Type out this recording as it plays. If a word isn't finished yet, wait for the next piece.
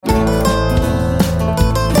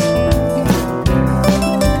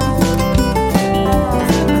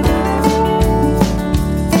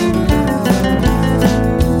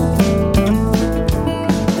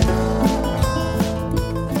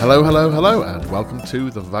Hello, hello, hello, and welcome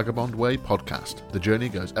to the Vagabond Way podcast. The journey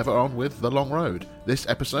goes ever on with The Long Road. This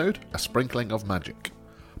episode, a sprinkling of magic.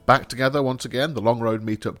 Back together once again, The Long Road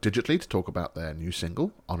meet up digitally to talk about their new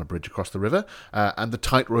single, On a Bridge Across the River, and the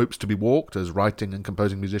tight ropes to be walked as writing and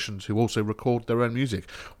composing musicians who also record their own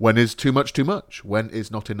music. When is too much too much? When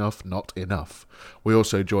is not enough not enough? We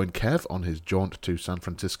also join Kev on his jaunt to San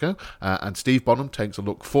Francisco, and Steve Bonham takes a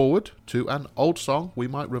look forward to an old song we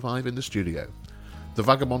might revive in the studio. The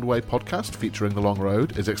Vagabond Way podcast, featuring The Long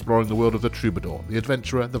Road, is exploring the world of the troubadour, the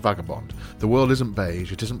adventurer, the vagabond. The world isn't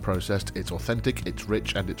beige, it isn't processed, it's authentic, it's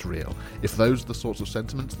rich, and it's real. If those are the sorts of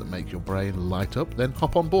sentiments that make your brain light up, then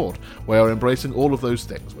hop on board. We are embracing all of those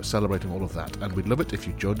things, we're celebrating all of that, and we'd love it if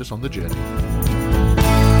you joined us on the journey.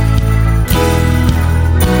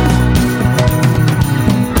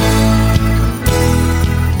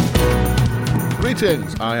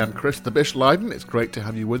 Greetings, I am Chris the Bish Leiden. It's great to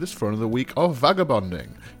have you with us for another week of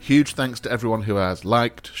vagabonding. Huge thanks to everyone who has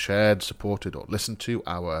liked, shared, supported or listened to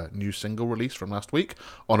our new single release from last week,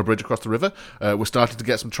 On a Bridge Across the River. We're starting to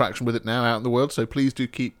get some traction with it now out in the world, so please do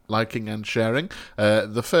keep liking and sharing.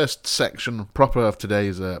 The first section proper of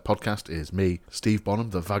today's podcast is me, Steve Bonham,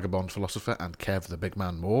 the vagabond philosopher, and Kev, the big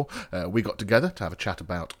man Moore. We got together to have a chat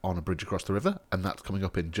about On a Bridge Across the River, and that's coming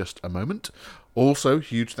up in just a moment. Also,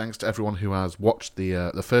 huge thanks to everyone who has watched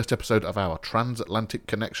the first episode of our Transatlantic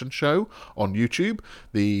Connection show on YouTube.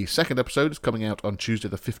 The second episode is coming out on Tuesday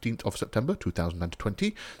the 15th of September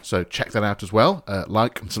 2020, so check that out as well.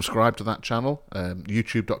 Like and subscribe to that channel,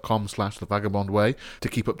 youtube.com/thevagabondway, to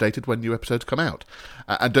keep updated when new episodes come out.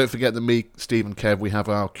 And don't forget that me, Steve and Kev, we have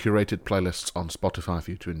our curated playlists on Spotify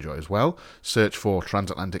for you to enjoy as well. Search for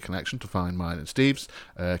Transatlantic Connection to find mine and Steve's.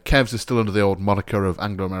 Kev's is still under the old moniker of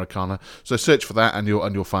Anglo-Americana, so search for that and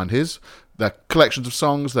you'll find his. They're collections of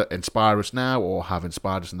songs that inspire us now or have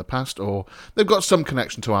inspired us in the past, or they've got some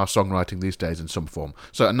connection to our songwriting these days in some form.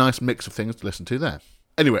 So a nice mix of things to listen to there.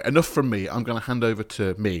 Anyway, enough from me. I'm going to hand over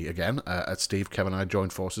to me again, as Steve, Kevin and I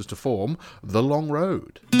joined forces to form The Long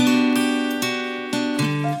Road.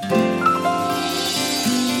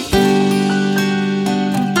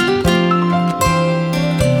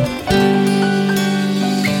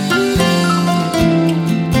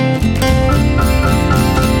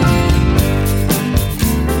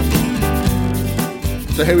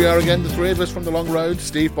 So here we are again, the three of us from The Long Road.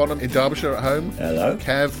 Steve Bonham in Derbyshire at home. Hello.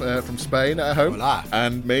 Kev from Spain at home. Hola.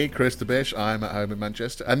 And me, Chris the Bish, I'm at home in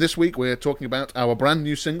Manchester. And this week we're talking about our brand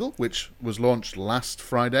new single, which was launched last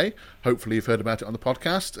Friday. Hopefully you've heard about it on the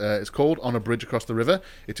podcast. It's called On a Bridge Across the River.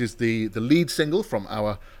 It is the lead single from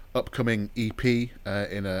our upcoming EP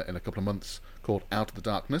in a couple of months, called Out of the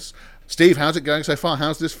Darkness. Steve, how's it going so far?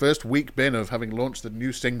 How's this first week been of having launched the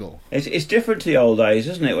new single? It's different to the old days,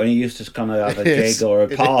 isn't it? When you used to kind of have a gig or a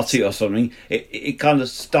party or something. It kind of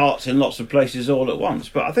starts in lots of places all at once.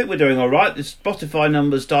 But I think we're doing all right. The Spotify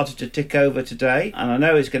numbers started to tick over today. And I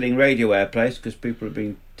know it's getting radio airplays because people have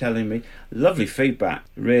been telling me. Lovely feedback.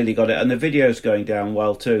 Really got it. And the video's going down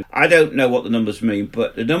well too. I don't know what the numbers mean,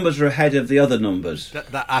 but the numbers are ahead of the other numbers.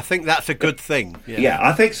 I think that's a good thing. Yeah,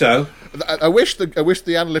 I think so. I wish the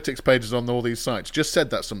analytics pages on all these sites just said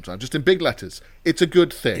that sometimes, just in big letters. It's a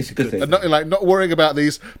good thing. It's a good thing. And not worrying about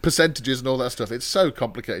these percentages and all that stuff. It's so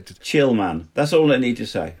complicated. Chill, man. That's all I need to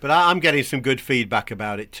say. But I'm getting some good feedback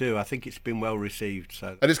about it too. I think it's been well received.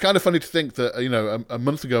 So. And it's kind of funny to think that, a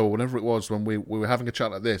month ago or whenever it was when we were having a chat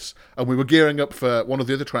like this, and we were gearing up for one of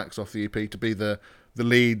the other tracks off the EP to be the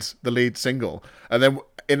lead single, and then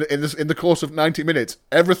in the course of 90 minutes,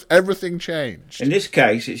 everything changed. In this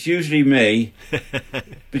case, it's usually me,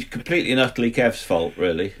 but completely and utterly Kev's fault,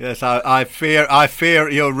 really. Yes, I fear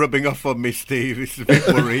you're rubbing off on me, Steve. It's a bit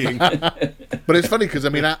worrying. But it's funny because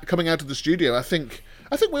coming out of the studio, I think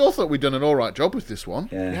we all thought we'd done an all right job with this one.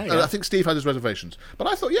 Yeah. And I think Steve had his reservations, but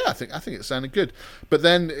I thought, I think it sounded good. But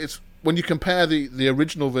then it's when you compare the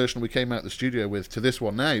original version we came out of the studio with to this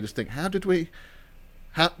one now, you just think,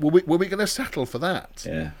 were we going to settle for that?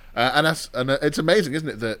 Yeah. And it's amazing, isn't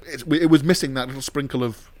it, that it was missing that little sprinkle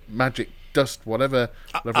of magic dust, whatever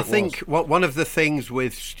it was. I think one of the things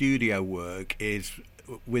with studio work is,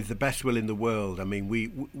 with the best will in the world, I mean,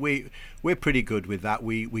 we're pretty good with that.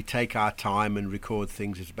 We take our time and record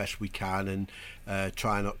things as best we can, and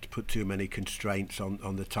try not to put too many constraints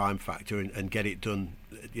on the time factor, and get it done,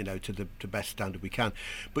 to the best standard we can.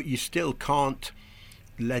 But you still can't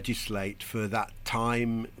legislate for that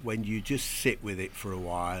time when you just sit with it for a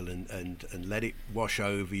while and let it wash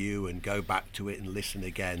over you and go back to it and listen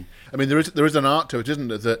again. I mean, there is an art to it, isn't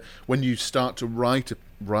there, that when you start to write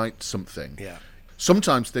something,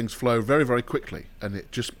 sometimes things flow very, very quickly and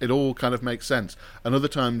it all kind of makes sense, and other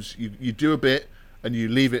times you do a bit and you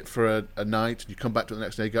leave it for a night, and you come back to it the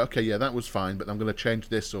next day, and go, okay, yeah, that was fine, but I'm going to change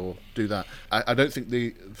this or do that. I don't think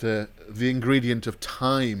the ingredient of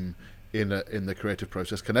time in the creative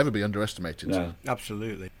process can ever be underestimated. No,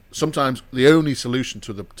 absolutely. Sometimes the only solution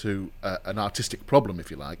to an artistic problem,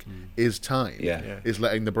 if you like, is time. Is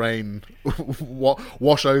letting the brain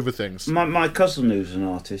wash over things. My cousin, who's an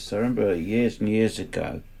artist, I remember years and years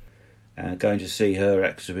ago going to see her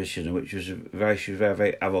exhibition, which was she was very,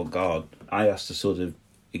 very avant-garde. I asked a sort of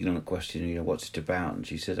ignorant question, what's it about? And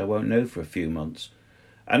she said, I won't know for a few months.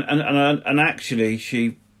 And actually,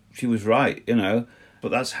 she was right,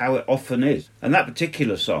 But that's how it often is. And that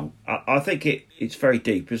particular song, I think it's very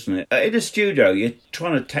deep, isn't it? In a studio, you're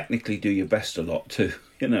trying to technically do your best a lot too,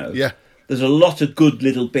 Yeah. There's a lot of good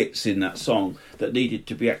little bits in that song that needed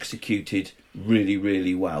to be executed really,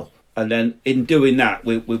 really well. And then in doing that,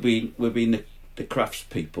 we've been the crafts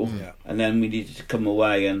people. Yeah. And then we needed to come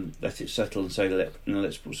away and let it settle and say,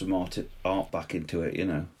 let's put some art back into it,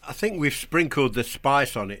 I think we've sprinkled the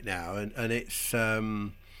spice on it now, and it's...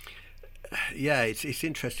 Yeah, it's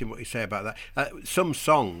interesting what you say about that. Some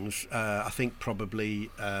songs, I think probably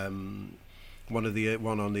one on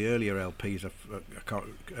the earlier LPs,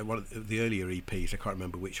 one of the earlier EPs, I can't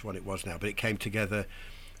remember which one it was now, but it came together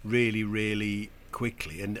really, really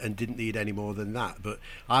quickly and didn't need any more than that. But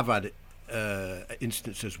I've had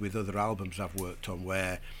instances with other albums I've worked on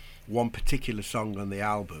where one particular song on the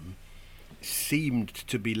album seemed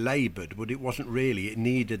to be laboured, but it wasn't really. It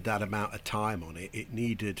needed that amount of time on it. It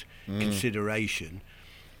needed consideration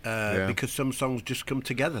because some songs just come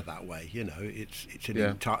together that way. It's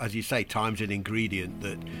as you say, time's an ingredient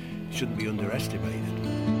that shouldn't be underestimated.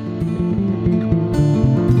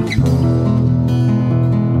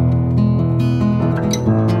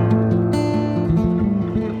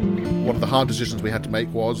 One of the hard decisions we had to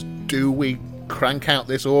make was: do we crank out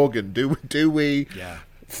this organ? Do we? Yeah.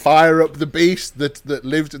 Fire up the beast that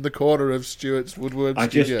lived in the corner of Stuart's Woodward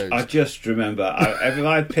Studios. I just remember,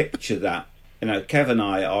 I picture that. Kev and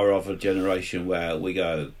I are of a generation where we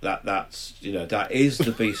go, that is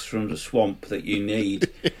the beast from the swamp that you need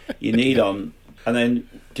on, and then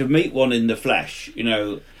to meet one in the flesh,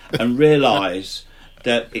 and realise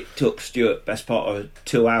that it took Stuart best part of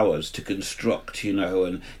 2 hours to construct,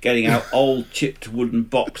 and getting out old chipped wooden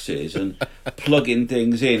boxes and plugging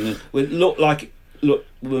things in, and it looked like. Look,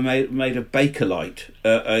 we made a Bakelite,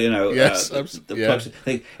 Yes,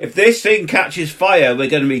 if this thing catches fire, we're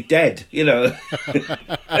going to be dead,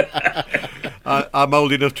 I'm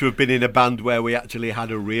old enough to have been in a band where we actually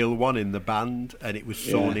had a real one in the band, and it was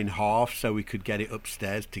sawn in half so we could get it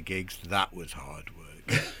upstairs to gigs. That was hard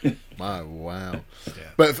work. Wow. Yeah.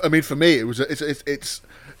 But I mean, for me,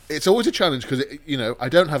 it's always a challenge because I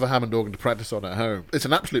don't have a Hammond organ to practice on at home. It's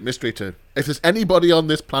an absolute mystery to. If there's anybody on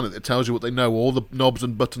this planet that tells you what they know, all the knobs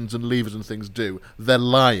and buttons and levers and things do, they're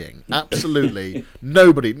lying. Absolutely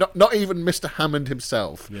nobody, not even Mr. Hammond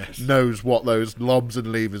himself, knows what those knobs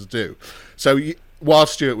and levers do. So while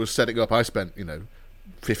Stuart was setting up, I spent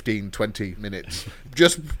 15-20 minutes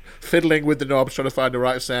just fiddling with the knobs, trying to find the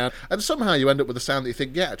right sound, and somehow you end up with a sound that you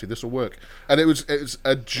think, actually this will work. And it was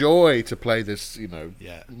a joy to play this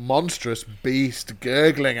monstrous beast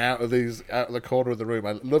gurgling out of the corner of the room.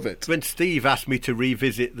 I love it. When Steve asked me to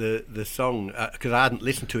revisit the song, because I hadn't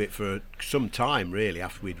listened to it for some time really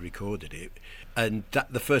after we'd recorded it, and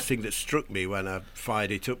the first thing that struck me when I fired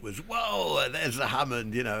it up was, whoa, there's the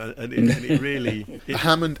Hammond, and it really... The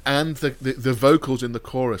Hammond and the vocals in the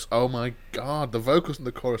chorus. Oh my God, the vocals in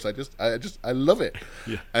the chorus, I love it.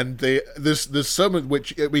 Yeah. And there's some of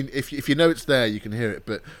which, I mean, if you know it's there, you can hear it,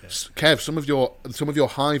 but Kev, some of your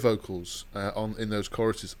high vocals in those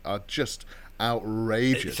choruses are just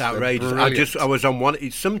outrageous. It's outrageous. I was on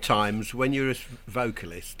one... Sometimes when you're a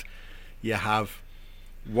vocalist, you have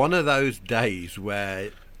one of those days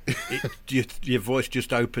where your voice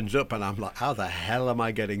just opens up, and I'm like, how the hell am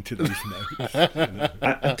I getting to these notes?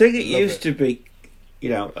 I think it used to be,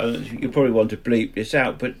 you probably want to bleep this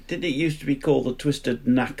out, but didn't it used to be called the twisted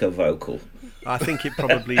knacker vocal? I think it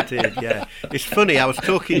probably did, yeah. It's funny, I was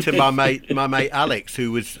talking to my mate Alex,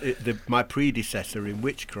 who was my predecessor in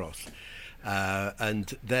Witchcross, and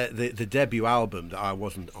the debut album that I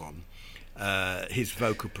wasn't on, his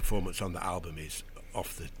vocal performance on the album is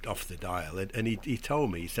off the dial, and he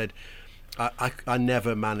told me, he said, I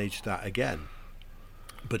never managed that again,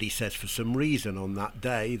 but he says for some reason on that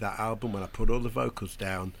day, that album, when I put all the vocals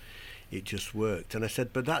down, it just worked. And I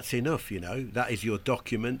said, but that's enough, that is your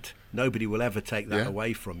document, nobody will ever take that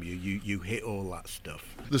away from you. You hit all that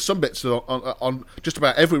stuff. There's some bits on just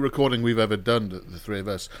about every recording we've ever done, the three of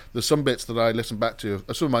us, there's some bits that I listen back to,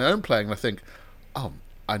 some of my own playing, and I think, oh,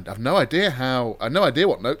 I've no idea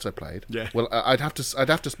what notes I played. Yeah. Well, I'd have to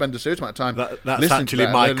spend a serious amount of time That's listening actually to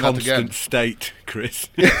that my and learning that again. constant state, Chris.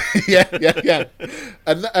 yeah.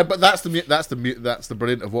 And but that's the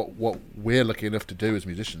brilliant of what we're lucky enough to do as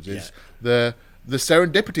musicians is the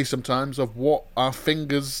serendipity sometimes of what our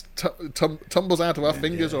fingers tumbles out of our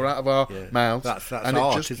fingers or out of our mouths, that's and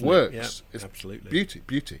art, it just isn't works. It? Yeah, it's absolutely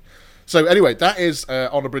beauty. So anyway, that is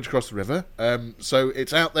On a Bridge Across the River. So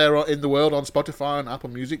it's out there in the world on Spotify and Apple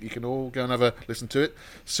Music. You can all go and have a listen to it.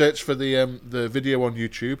 Search for the video on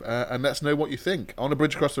YouTube and let us know what you think. On a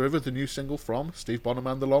Bridge Across the River, the new single from Steve Bonham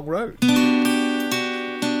and The Long Road. The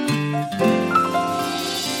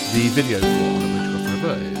video for On a Bridge Across the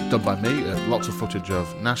River is done by me. Lots of footage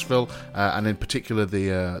of Nashville, and in particular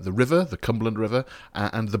the river, the Cumberland River,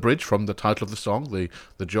 and the bridge from the title of the song,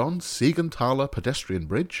 the John Siegenthaler Pedestrian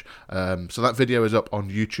Bridge. So that video is up on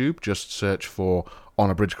YouTube. Just search for On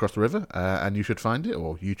a Bridge Across the River, and you should find it,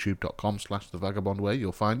 or youtube.com/The Vagabond Way,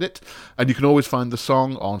 you'll find it. And you can always find the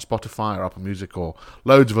song on Spotify or Apple Music or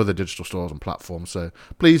loads of other digital stores and platforms. So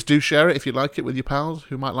please do share it if you like it with your pals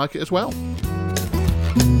who might like it as well.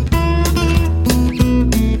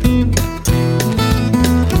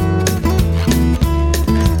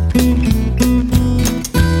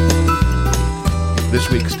 This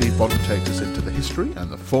week, Steve Bonham takes us into the history and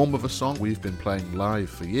the form of a song we've been playing live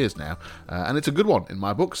for years now, and it's a good one in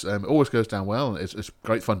my books. It always goes down well, and it's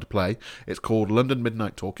great fun to play. It's called London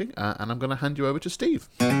Midnight Talking, and I'm going to hand you over to Steve.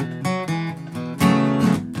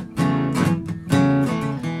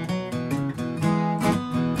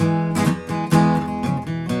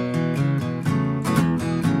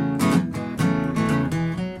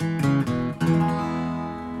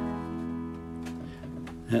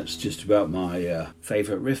 That's just about my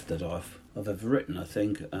favourite riff that I've ever written, I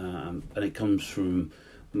think, and it comes from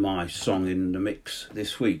my song in the mix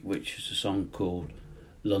this week, which is a song called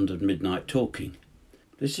London Midnight Talking.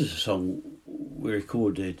 This is a song we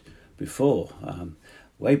recorded before,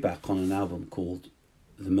 way back on an album called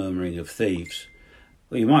The Murmuring of Thieves.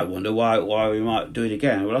 Well, you might wonder why we might do it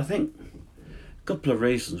again. Well, I think a couple of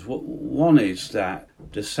reasons. One is that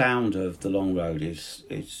the sound of The Long Road is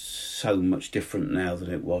so much different now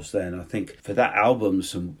than it was then. I think for that album,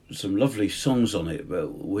 some lovely songs on it,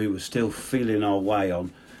 but we were still feeling our way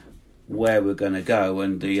on where we're going to go.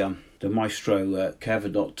 And the maestro Kev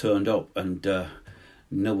had not turned up, and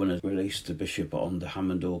no one had released the Bishop on the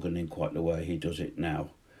Hammond organ in quite the way he does it now.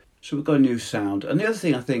 So we've got a new sound. And the other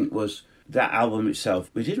thing I think was that album itself,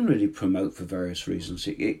 we didn't really promote for various reasons.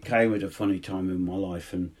 It came at a funny time in my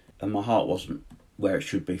life, and my heart wasn't where it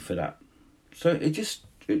should be for that. So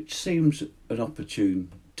it seems an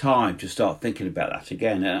opportune time to start thinking about that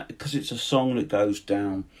again, because it's a song that goes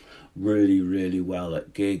down really, really well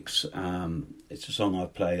at gigs. It's a song I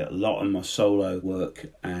play a lot in my solo work,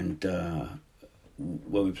 and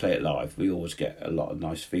when we play it live, we always get a lot of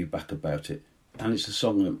nice feedback about it. And it's a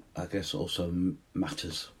song that I guess also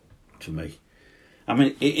matters to me. I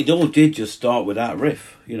mean, it all did just start with that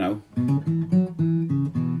riff, you know.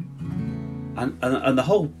 And the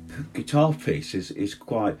whole guitar piece is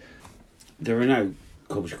quite... There are no,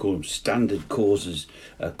 what would you call them, standard chords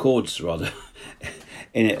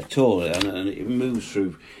in it at all. And it moves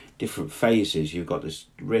through different phases. You've got this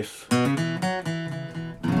riff, and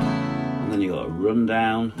then you've got a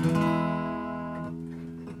rundown.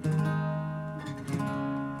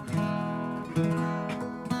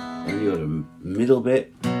 And you've got a middle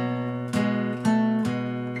bit.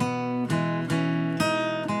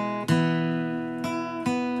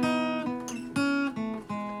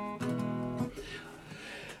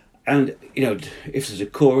 And, you know, if there's a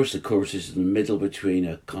chorus, the chorus is in the middle between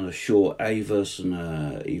a kind of short A verse and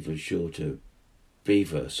a even shorter B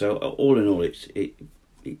verse. So all in all,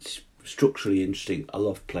 it's structurally interesting. I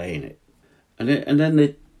love playing it. And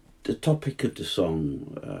then the topic of the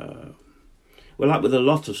song, well, like with a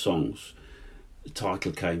lot of songs, the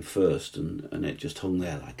title came first, and it just hung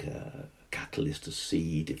there like a catalyst, a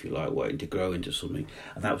seed, if you like, waiting to grow into something.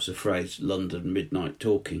 And that was the phrase London Midnight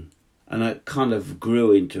Talking. And it kind of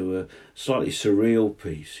grew into a slightly surreal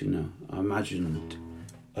piece, you know. I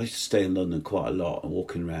used to stay in London quite a lot,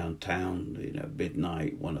 walking around town, you know,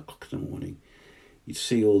 midnight, 1 o'clock in the morning. You'd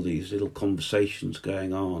see all these little conversations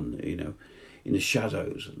going on, you know, in the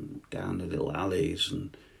shadows and down the little alleys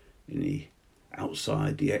and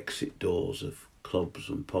outside the exit doors of clubs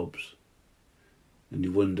and pubs. And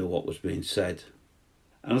you wonder what was being said.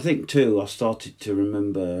 And I think, too, I started to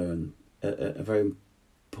remember a very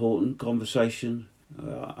important conversation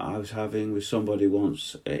I was having with somebody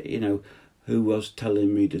once, you know, who was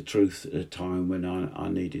telling me the truth at a time when I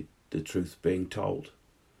needed the truth being told,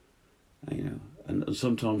 you know, And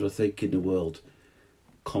sometimes I think in the world,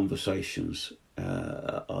 conversations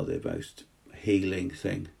are the most healing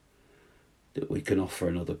thing that we can offer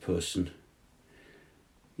another person.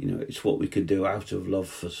 You know, it's what we can do out of love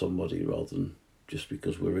for somebody rather than just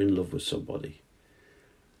because we're in love with somebody.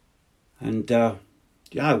 And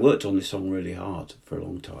I worked on this song really hard for a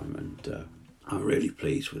long time, and I'm really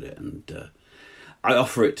pleased with it. And I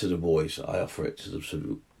offer it to the boys. I offer it to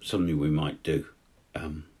them, something we might do.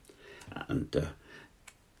 And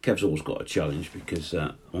Kev's always got a challenge because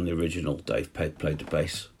on the original, Dave Pegg played the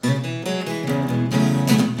bass.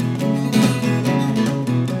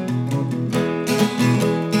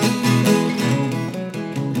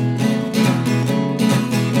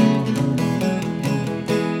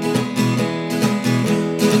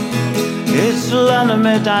 It's London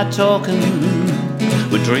midnight talking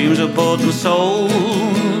with dreams of bought and sold,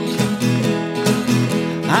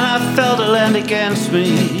 and I felt it land against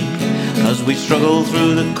me as we struggle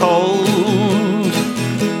through the cold.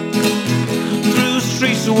 Through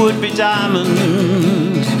streets of would-be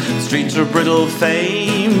diamonds, streets of brittle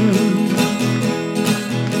fame,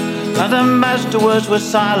 and the master words were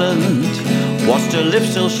silent, watched her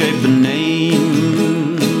lips still shape a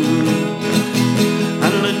name.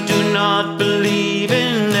 And I do not believe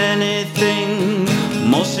in anything,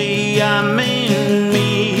 Mossy, I'm in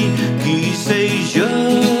me, qui sais je,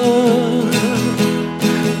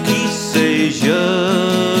 qui sais je.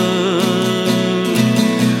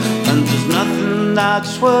 And there's nothing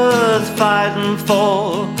that's worth fighting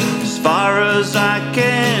for, as far as I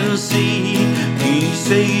can see, qui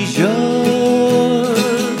sais je,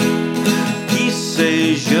 qui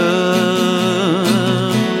sais je.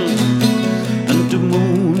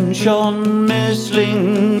 Shone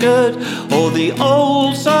mislingered o'er the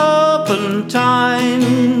old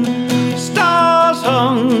serpentine, stars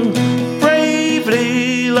hung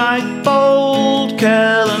bravely like bold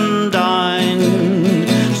Celandine.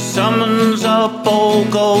 Summons up all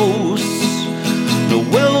ghosts, the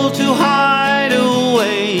will to hide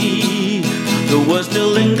away, the words still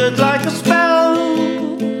lingered like a spell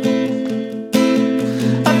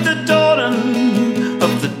at the dawning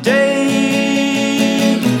of the day.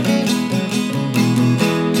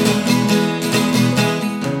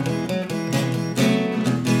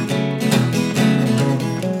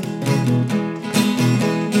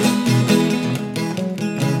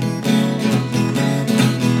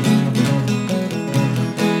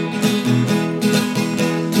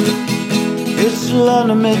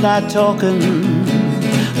 London midnight talking,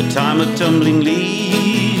 a time of tumbling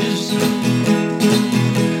leaves,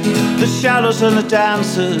 the shadows and the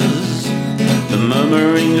dancers, the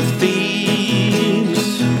murmuring of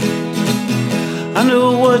thieves, and the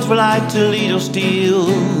words were like Toledo steel,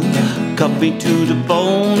 cut me to the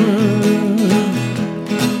bone.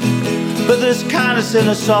 But there's kindness in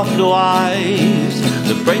her soft blue eyes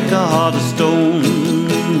that break a heart of stone.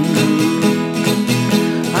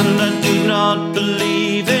 And I do not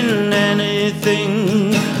believe in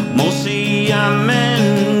anything, Mossy, I'm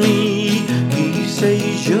ennemi, qui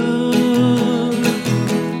sais je,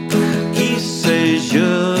 qui sais je.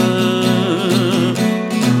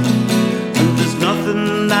 And there's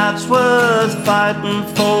nothing that's worth fighting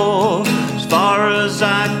for, as far as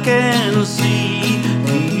I can see,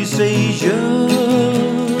 qui sais je,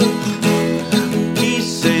 qui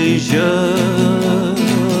sais je.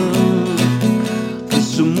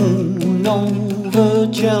 Over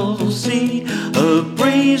Chelsea, a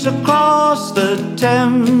breeze across the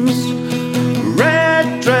Thames,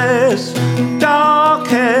 red dress, dark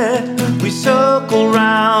hair, we circle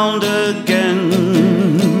round again.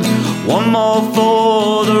 One more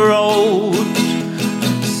for the road,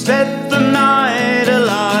 set the night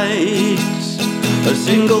alight, a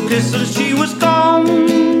single kiss and she was gone.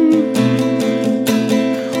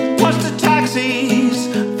 Watch the taxis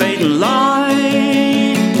fade in light.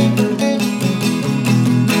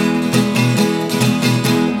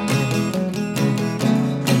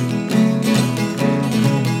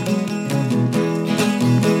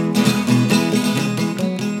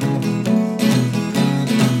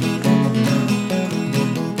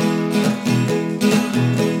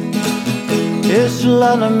 It's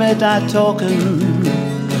London midnight talking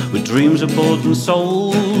with dreams of bought and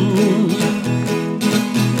sold, and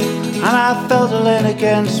I felt it lean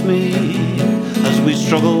against me as we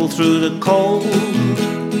struggle through the cold.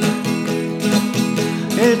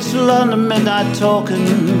 It's London midnight talking,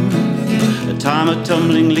 a time of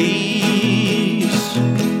tumbling leaves,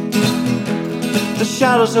 the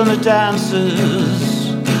shadows and the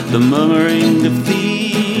dancers, the murmuring of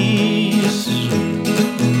thieves.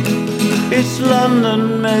 It's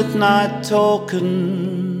London midnight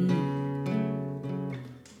talking.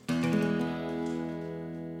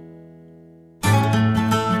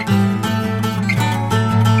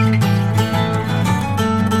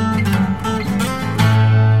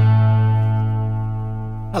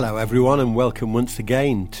 everyone, and welcome once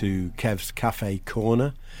again to Kev's Cafe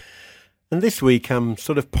Corner. And this week I'm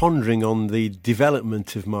sort of pondering on the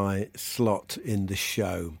development of my slot in the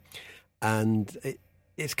show. And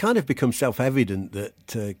it's kind of become self-evident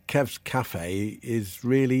that Kev's Cafe is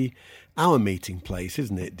really our meeting place,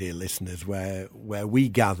 isn't it, dear listeners, where we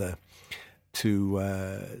gather to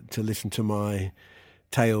listen to my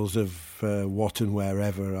tales of what and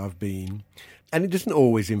wherever I've been. And it doesn't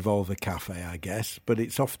always involve a cafe, I guess, but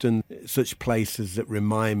it's often such places that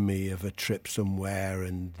remind me of a trip somewhere,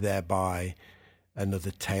 and thereby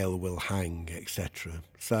another tale will hang, etc.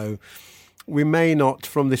 So we may not,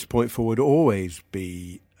 from this point forward, always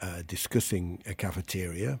be discussing a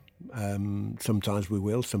cafeteria. Sometimes we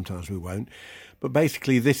will, sometimes we won't. But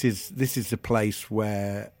basically, this is the place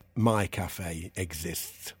where my cafe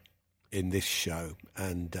exists in this show,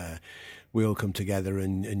 and we all come together,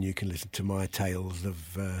 and you can listen to my tales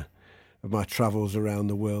of my travels around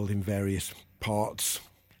the world in various parts.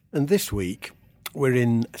 And this week we're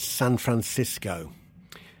in San Francisco,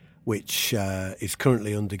 which is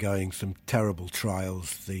currently undergoing some terrible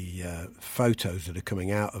trials. The photos that are coming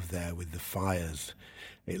out of there with the fires,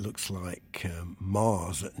 it looks like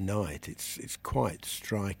Mars at night. It's quite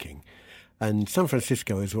striking. And San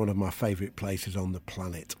Francisco is one of my favourite places on the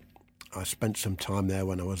planet. I spent some time there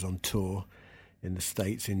when I was on tour in the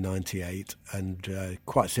States in '98, and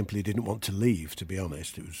quite simply didn't want to leave, to be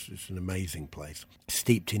honest. It's an amazing place,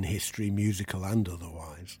 steeped in history, musical and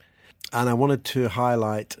otherwise. And I wanted to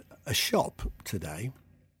highlight a shop today,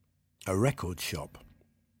 a record shop.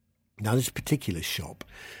 Now, this particular shop,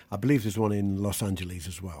 I believe there's one in Los Angeles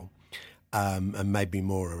as well, and maybe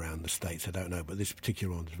more around the States, I don't know, but this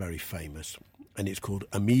particular one is very famous, and it's called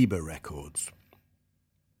Amoeba Records.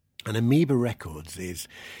 And Amoeba Records is,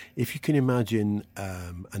 if you can imagine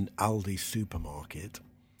an Aldi supermarket,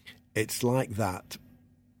 it's like that,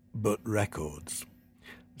 but records.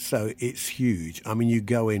 So it's huge. I mean, you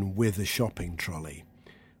go in with a shopping trolley,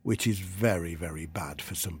 which is very, very bad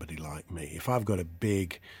for somebody like me. If I've got a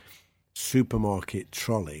big supermarket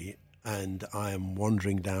trolley and I am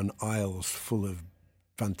wandering down aisles full of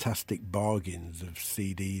fantastic bargains of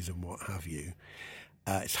CDs and what have you,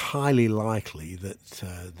 it's highly likely that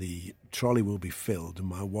the trolley will be filled and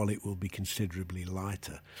my wallet will be considerably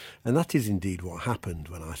lighter. And that is indeed what happened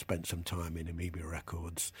when I spent some time in Amoeba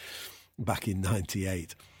Records back in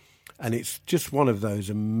 '98. And it's just one of those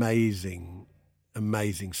amazing,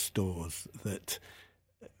 amazing stores that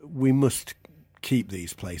we must keep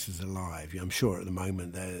these places alive. I'm sure at the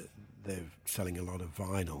moment they're selling a lot of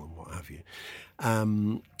vinyl and what have you.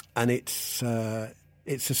 And it's a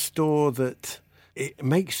store that it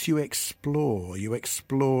makes you explore. You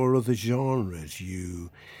explore other genres.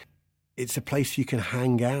 It's a place you can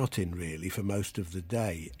hang out in, really, for most of the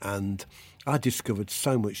day. And I discovered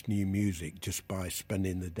so much new music just by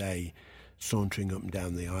spending the day sauntering up and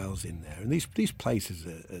down the aisles in there. And these places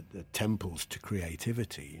are temples to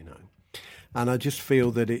creativity, you know. And I just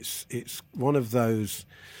feel that it's one of those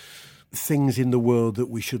things in the world that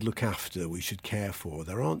we should look after, we should care for.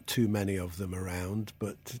 There aren't too many of them around,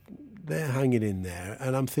 but they're hanging in there.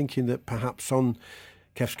 And I'm thinking that perhaps on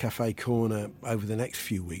Kev's Cafe Corner over the next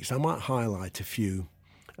few weeks, I might highlight a few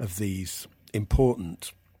of these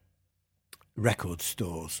important record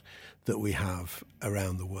stores that we have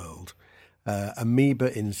around the world.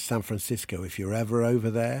 Amoeba in San Francisco, if you're ever over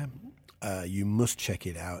there, you must check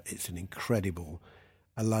it out. It's an incredible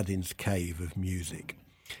Aladdin's cave of music.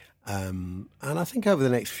 And I think over the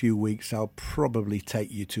next few weeks I'll probably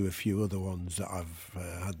take you to a few other ones that I've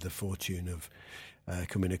had the fortune of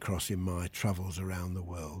coming across in my travels around the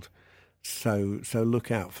world. So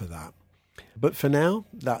look out for that. But for now,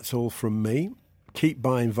 that's all from me. Keep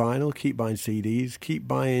buying vinyl, keep buying CDs, keep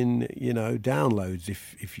buying, downloads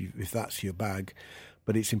if that's your bag.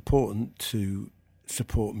 But it's important to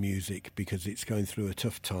support music because it's going through a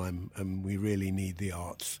tough time, and we really need the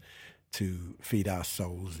arts to feed our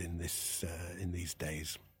souls in these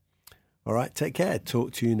days. All right, take care.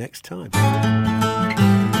 Talk to you next time.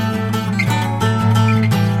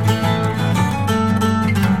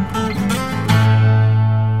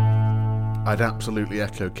 I'd absolutely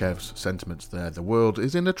echo Kev's sentiments there. The world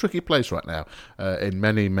is in a tricky place right now, in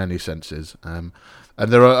many, many senses. And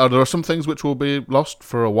there are some things which will be lost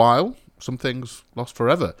for a while, some things lost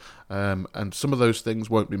forever. And some of those things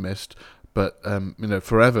won't be missed. But,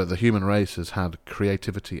 forever the human race has had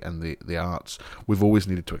creativity and the arts. We've always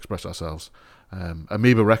needed to express ourselves.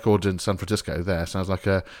 Amoeba Records in San Francisco there sounds like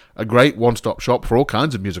a great one-stop shop for all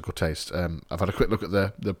kinds of musical taste. I've had a quick look at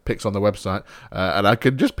the pics on the website, and I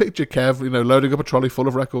can just picture Kev, loading up a trolley full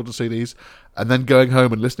of records and CDs, and then going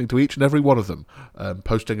home and listening to each and every one of them,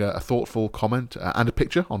 posting a thoughtful comment and a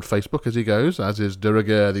picture on Facebook as he goes, as is de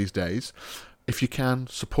rigueur these days. If you can,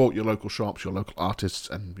 support your local shops, your local artists,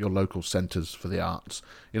 and your local centres for the arts.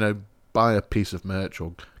 Buy a piece of merch,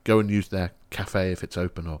 or go and use their cafe if it's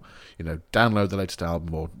open, or download the latest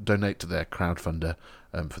album, or donate to their crowdfunder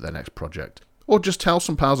for their next project, or just tell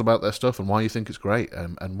some pals about their stuff and why you think it's great,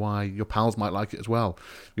 and why your pals might like it as well.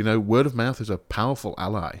 Word of mouth is a powerful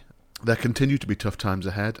ally. There continue to be tough times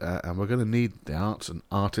ahead, and we're going to need the arts and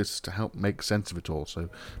artists to help make sense of it all, so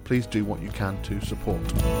please do what you can to support.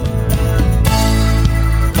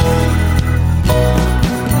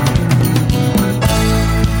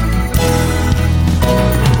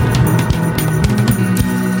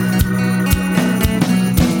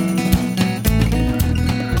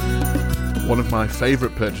 One of my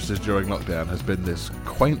favourite purchases during lockdown has been this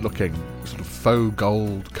quaint-looking, sort of faux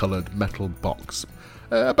gold-coloured metal box,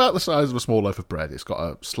 about the size of a small loaf of bread. It's got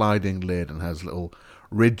a sliding lid and has little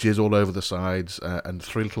ridges all over the sides and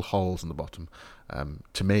 3 little holes in the bottom.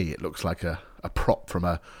 To me, it looks like a prop from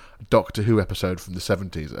a Doctor Who episode from the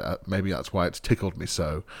 70s. Maybe that's why it's tickled me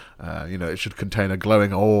so. It should contain a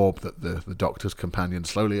glowing orb that the Doctor's companion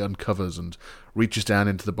slowly uncovers and reaches down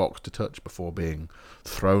into the box to touch before being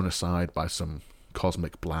thrown aside by some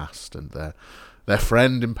cosmic blast, and their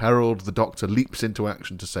friend imperiled, the Doctor leaps into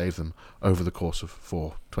action to save them over the course of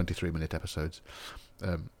 4 23-minute episodes.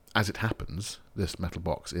 As it happens, this metal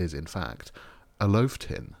box is, in fact, a loaf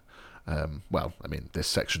tin. This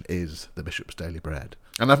section is the Bishop's Daily Bread.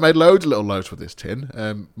 And I've made loads of little loaves with this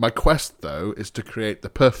tin. My quest, though, is to create the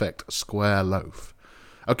perfect square loaf.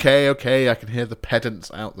 Okay, I can hear the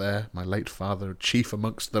pedants out there, my late father, chief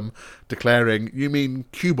amongst them, declaring, "You mean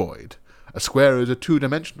cuboid? A square is a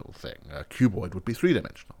 2-dimensional thing. A cuboid would be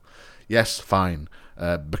 3-dimensional. Yes, fine,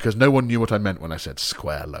 because no one knew what I meant when I said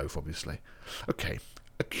square loaf, obviously. Okay,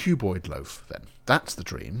 a cuboid loaf, then. That's the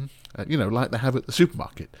dream. Like they have at the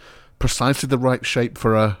supermarket. Precisely the right shape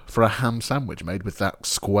for a ham sandwich made with that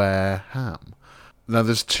square ham. Now,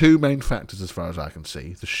 there's 2 main factors as far as I can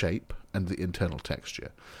see, the shape and the internal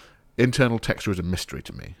texture. Internal texture is a mystery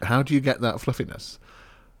to me. How do you get that fluffiness?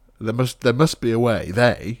 There must be a way.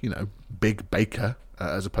 They, Big Baker,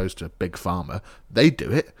 as opposed to Big Farmer, they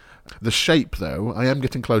do it. The shape, though, I am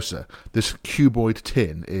getting closer. This cuboid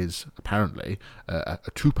tin is, apparently, a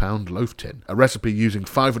 2-pound loaf tin. A recipe using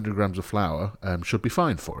 500 grams of flour should be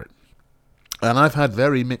fine for it. And I've had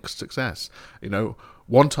very mixed success.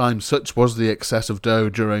 One time such was the excess of dough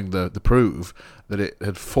during the prove that it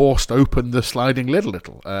had forced open the sliding lid a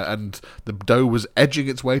little, and the dough was edging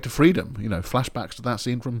its way to freedom. Flashbacks to that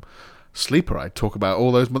scene from Sleeper I talked about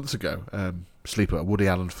all those months ago. Sleeper, a Woody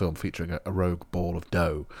Allen film featuring a rogue ball of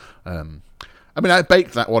dough. I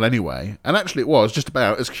baked that one anyway, and actually it was just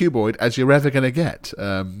about as cuboid as you're ever going to get.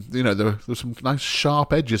 There were some nice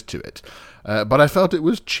sharp edges to it, but I felt it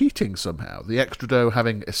was cheating somehow, the extra dough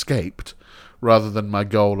having escaped, rather than my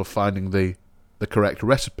goal of finding the correct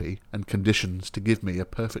recipe and conditions to give me a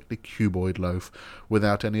perfectly cuboid loaf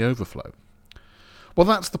without any overflow. Well,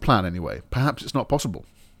 that's the plan anyway. Perhaps it's not possible.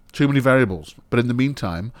 Too many variables. But in the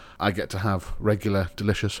meantime, I get to have regular,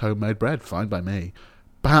 delicious homemade bread. Fine by me.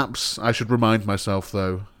 Perhaps I should remind myself,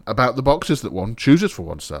 though, about the boxes that one chooses for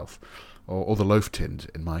oneself, or the loaf tins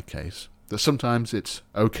in my case. That sometimes it's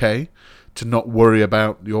okay to not worry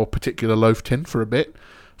about your particular loaf tin for a bit.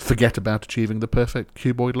 Forget about achieving the perfect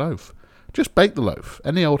cuboid loaf. Just bake the loaf,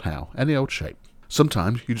 any old how, any old shape.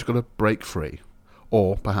 Sometimes you just got to break free.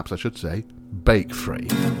 Or, perhaps I should say, bake free.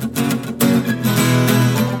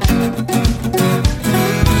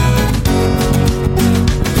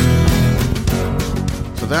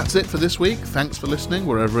 So that's it for this week. Thanks for listening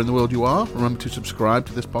wherever in the world you are. Remember to subscribe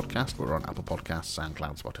to this podcast. We're on Apple Podcasts,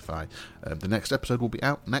 SoundCloud, Spotify. The next episode will be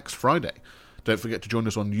out next Friday. Don't forget to join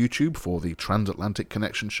us on YouTube for the Transatlantic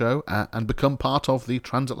Connection show and become part of the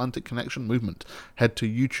Transatlantic Connection movement. Head to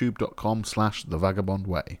youtube.com/The Vagabond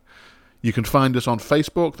Way. You can find us on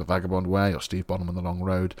Facebook, The Vagabond Way, or Steve Bonham and The Long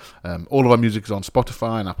Road. All of our music is on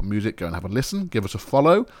Spotify and Apple Music. Go and have a listen. Give us a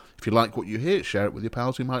follow. If you like what you hear, share it with your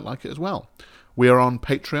pals who might like it as well. We are on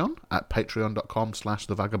Patreon at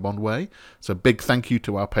patreon.com/The Vagabond Way. So big thank you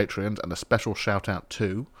to our Patreons and a special shout out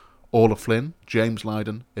to Orla Flynn, James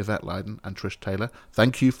Lydon, Yvette Lydon, and Trish Taylor.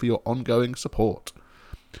 Thank you for your ongoing support.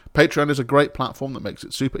 Patreon is a great platform that makes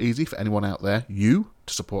it super easy for anyone out there, you,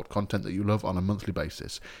 to support content that you love on a monthly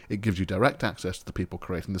basis. It gives you direct access to the people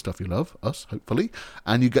creating the stuff you love, us, hopefully,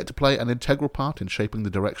 and you get to play an integral part in shaping the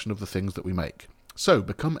direction of the things that we make. So,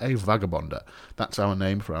 become a Vagabonder. That's our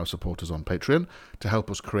name for our supporters on Patreon, to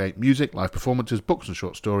help us create music, live performances, books and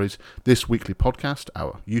short stories, this weekly podcast,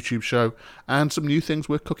 our YouTube show, and some new things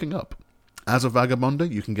we're cooking up. As a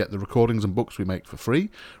Vagabonder, you can get the recordings and books we make for free,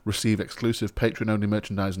 receive exclusive Patreon-only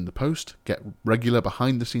merchandise in the post, get regular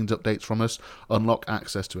behind-the-scenes updates from us, unlock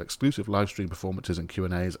access to exclusive live-stream performances and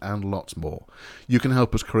Q&As, and lots more. You can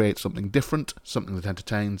help us create something different, something that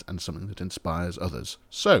entertains, and something that inspires others.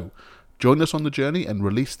 So, join us on the journey and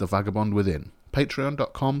release the vagabond within.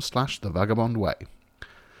 Patreon.com/thevagabondway.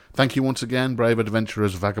 Thank you once again, brave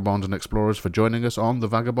adventurers, vagabonds and explorers, for joining us on The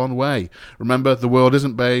Vagabond Way. Remember, the world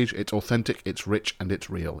isn't beige, it's authentic, it's rich and it's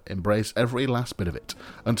real. Embrace every last bit of it.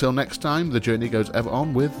 Until next time, the journey goes ever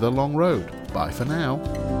on with The Long Road. Bye for now.